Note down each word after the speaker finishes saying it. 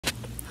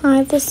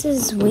Hi, this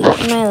is Week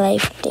in My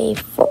Life, Day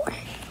 4.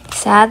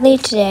 Sadly,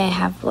 today I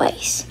have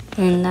lice,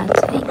 and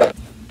that's like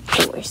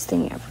the worst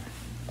thing ever.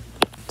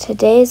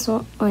 Today's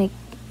I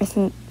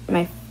think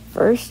my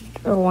first,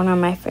 or one of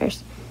my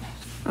first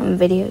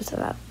videos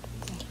about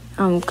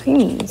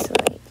Creamy, so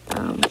like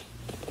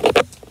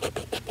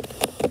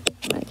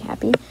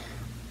happy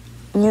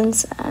and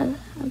sad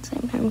at the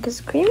same time,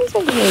 because Creamy's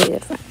like a really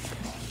good friend.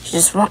 She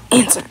just won't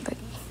answer, but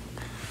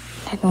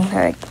technically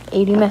like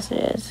 80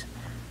 messages.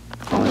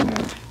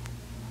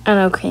 I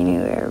know Creamy,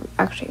 we're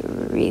actually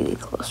really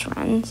close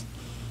friends,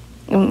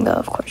 even though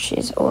of course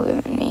she's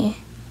older than me.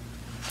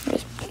 We're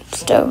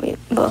still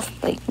both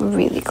like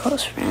really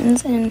close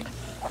friends and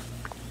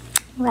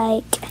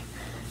like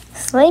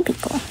slay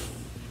people.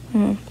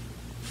 I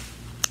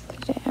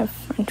have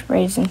French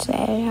braids and today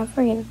I have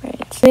regular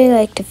braids. I really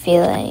like to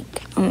feel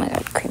like, oh my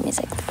god, Creamy's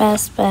like the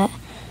best, but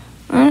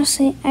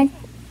honestly,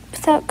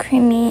 without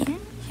Creamy,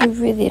 I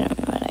really don't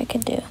know what I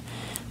could do.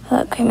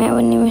 Without Creamy, I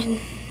wouldn't even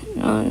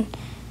know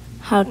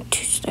how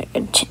to start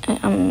a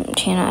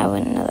channel. I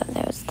wouldn't know that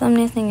there was a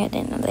thumbnail thing. I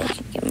didn't know that you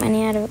could get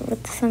money out of it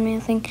with the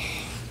thumbnail thing.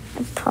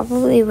 I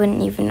probably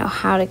wouldn't even know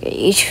how to get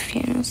YouTube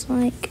channels.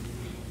 Like,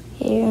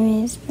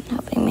 Creamy's been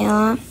helping me a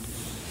lot.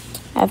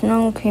 I've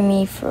known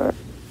Creamy for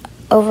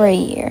over a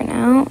year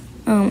now.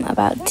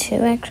 About 2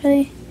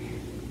 actually.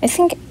 I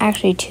think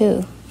actually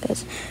 2,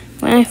 because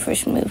when I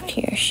first moved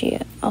here, she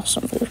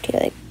also moved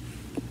here like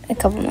a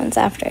couple months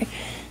after.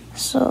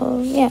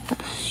 So yeah,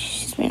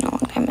 she's been a long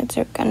time. It's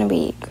gonna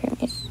be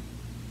Creamy's,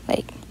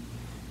 like,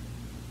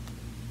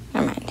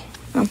 never mind.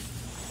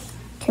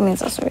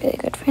 Creamy's also a really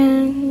good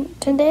friend.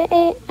 Today,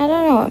 I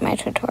don't know what my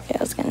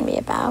tutorial is gonna be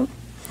about.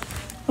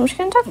 I'm just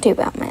gonna talk to you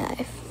about my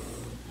life.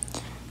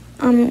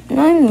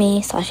 Knowing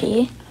me,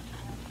 Sashi,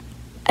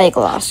 I like a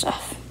lot of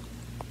stuff.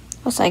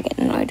 Also, I get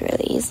annoyed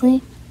really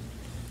easily.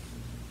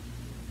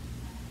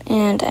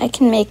 And I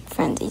can make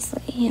friends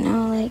easily, you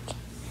know, like,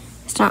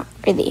 it's not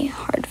really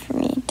hard for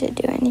me to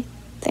do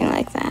anything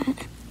like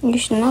that. You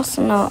should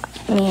also know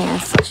me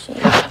as Sashi.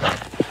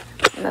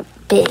 I'm a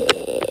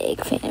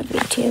big fan of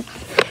YouTube.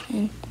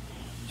 And,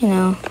 you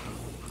know,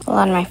 a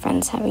lot of my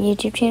friends have a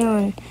YouTube channel,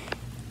 and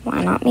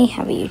why not me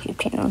have a YouTube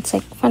channel? It's,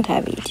 like, fun to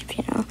have a YouTube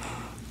channel.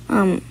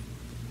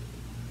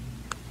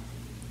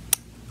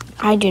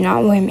 I do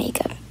not wear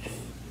makeup.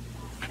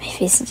 My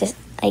face is just,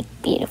 like,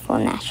 beautiful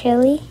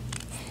naturally.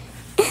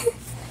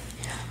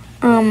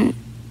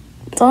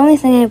 The only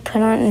thing I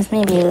put on is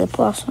maybe lip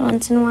gloss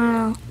once in a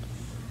while.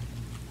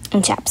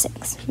 And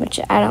chapsticks, which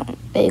I don't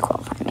really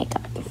qualify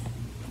makeup.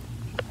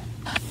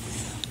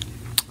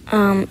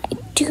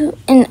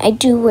 I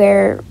do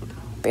wear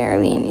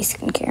barely any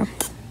skincare.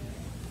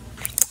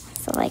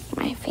 So, like,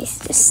 my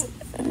face is just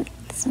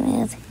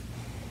smooth.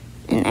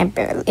 And I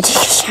barely take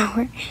a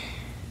shower.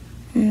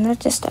 And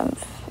that's just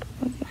of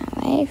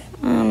my life.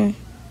 Yeah.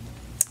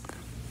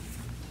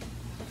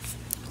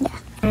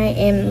 I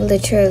am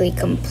literally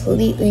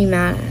completely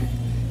mad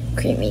at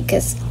Creamy,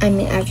 because, I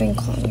mean, I've been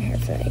calling her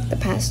for, like, the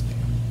past,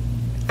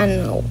 I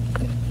don't know,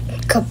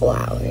 couple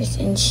hours,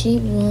 and she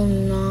will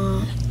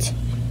not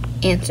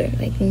answer,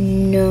 like,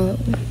 no.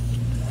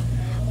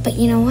 But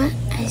you know what?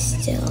 I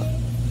still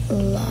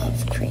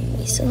love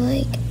Creamy, so,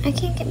 like, I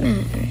can't get mad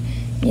at her.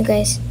 You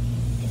guys,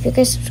 if you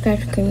guys subscribe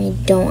to Creamy,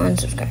 don't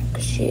unsubscribe,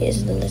 because she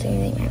is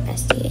literally my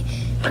bestie.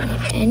 And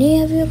if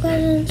any of you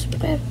guys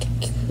unsubscribe to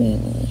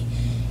Creamy,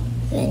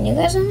 then you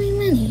guys owe me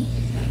money,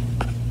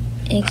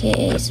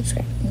 aka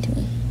subscribing to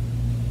me,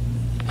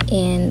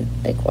 and,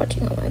 like,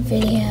 watching all my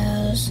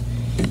videos,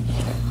 you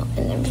know,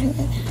 and everything like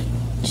that.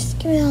 Just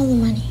give me all the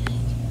money,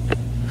 like,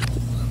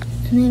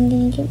 and I'm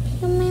gonna give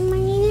you my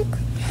money to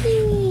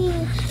Creamy.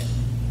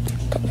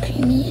 But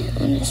Creamy,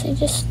 honestly,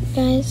 just,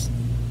 guys,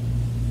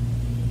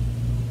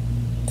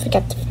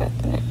 forget the fact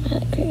that I'm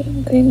mad at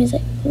Creamy. Creamy's,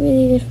 like, a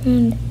really good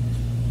friend.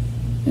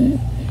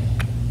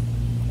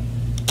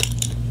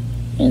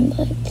 And,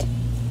 like,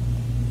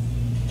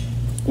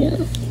 you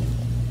know,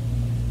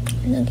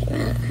 don't get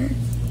mad at her.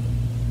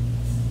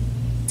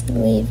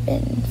 We've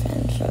been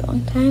friends for a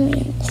long time,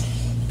 and,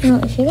 you know,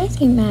 if you guys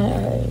get mad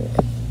at her,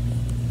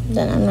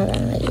 then I'm not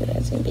gonna let you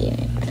guys be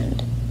my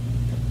friend.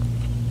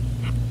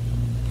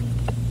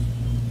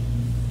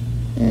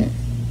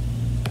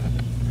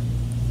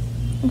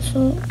 Also,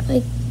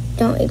 like,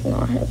 don't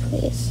ignore her,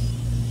 please.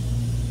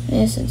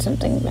 I said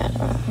something bad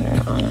about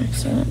her on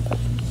accident, but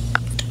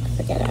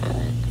forget about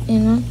it, you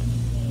know?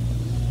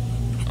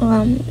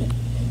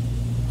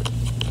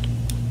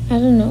 I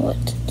don't know what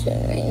to do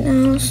right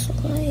now, so,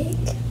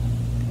 like,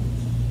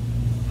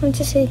 I'll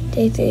just say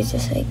day 3 is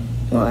just, like,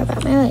 more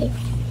about my life.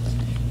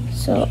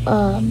 So,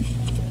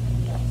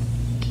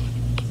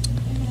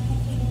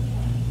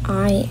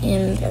 I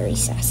am very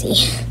sassy.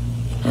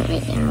 Not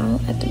right now,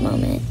 at the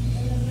moment,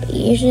 but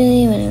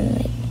usually when I'm,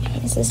 like,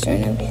 my sister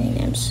and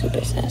everything, I'm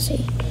super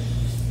sassy.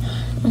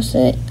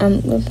 Also, I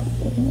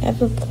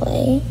have a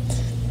play,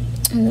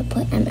 and the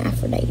play, I'm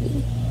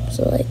Aphrodite.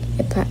 So, like,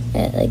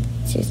 it, like,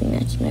 seriously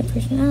matches my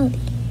personality.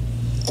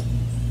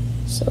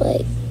 So,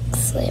 like,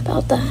 slay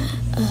about that.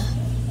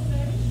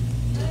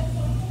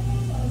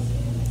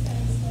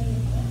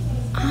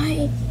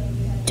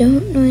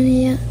 don't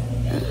know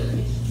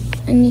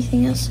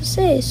anything else to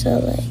say. So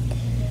like,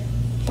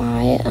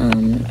 bye.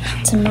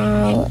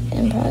 Tomorrow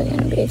I'm probably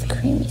gonna be with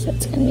Creamy, so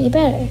it's gonna be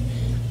better.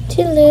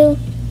 Toodaloo.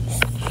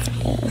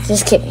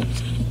 Just kidding.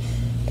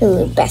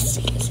 Toodaloo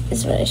besties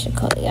is what I should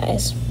call you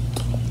guys.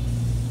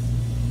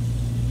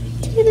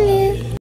 Toodaloo.